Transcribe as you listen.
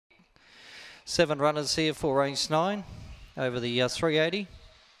7 runners here for race 9 over the 380.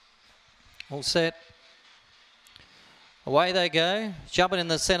 All set. Away they go. Jumping in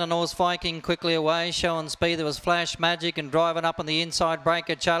the centre, Norse Viking quickly away, showing speed. There was Flash Magic and driving up on the inside.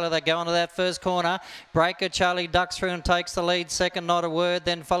 Breaker Charlie, they go into that first corner. Breaker Charlie ducks through and takes the lead. Second, Not a Word,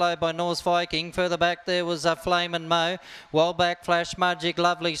 then followed by Norse Viking. Further back there was Flame and Mo. Well back, Flash Magic,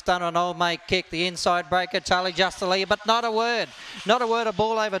 Lovely Stunner and Old Mate Kick. The inside, Breaker Charlie just the lead, but Not a Word. Not a Word, a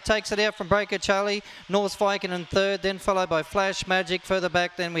ball over, takes it out from Breaker Charlie. Norse Viking in third, then followed by Flash Magic. Further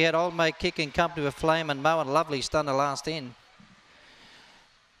back then we had Old Mate Kick in company with Flame and Mo and Lovely Stunner last in.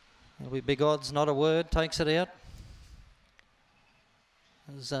 It'll be big odds, Not a Word, takes it out.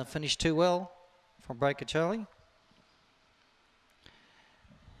 Has finished too well from Breaker Charlie.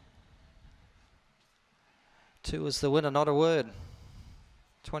 Two is the winner, Not a Word.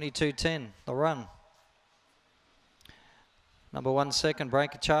 22.10, the run. Number 1 second,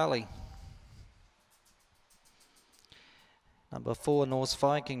 Breaker Charlie. Number 4, Norse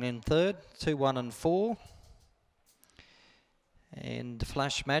Viking in third. 2, 1 and 4. And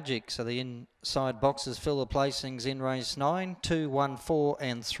Flash Magic, so the inside boxes fill the placings in race 9. 2, 1, 4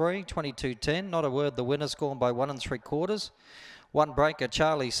 and 3, 22.10. Not a Word, the winner, scored by 1 3/4. 1 Breaker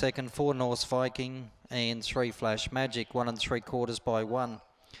Charlie second, 4 Norse Viking and 3 Flash Magic, 1 3/4 by 1,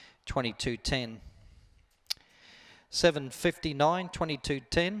 22.10. 7.59,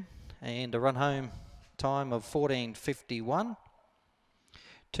 22.10, and a run home time of 14.51.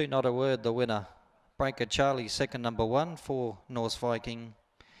 2 Not a Word, the winner. Breaker Charlie second, number 1, 4 Norse Viking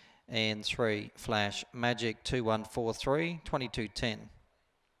and 3 Flash Magic, 2, 1, 4, 3, 22.10.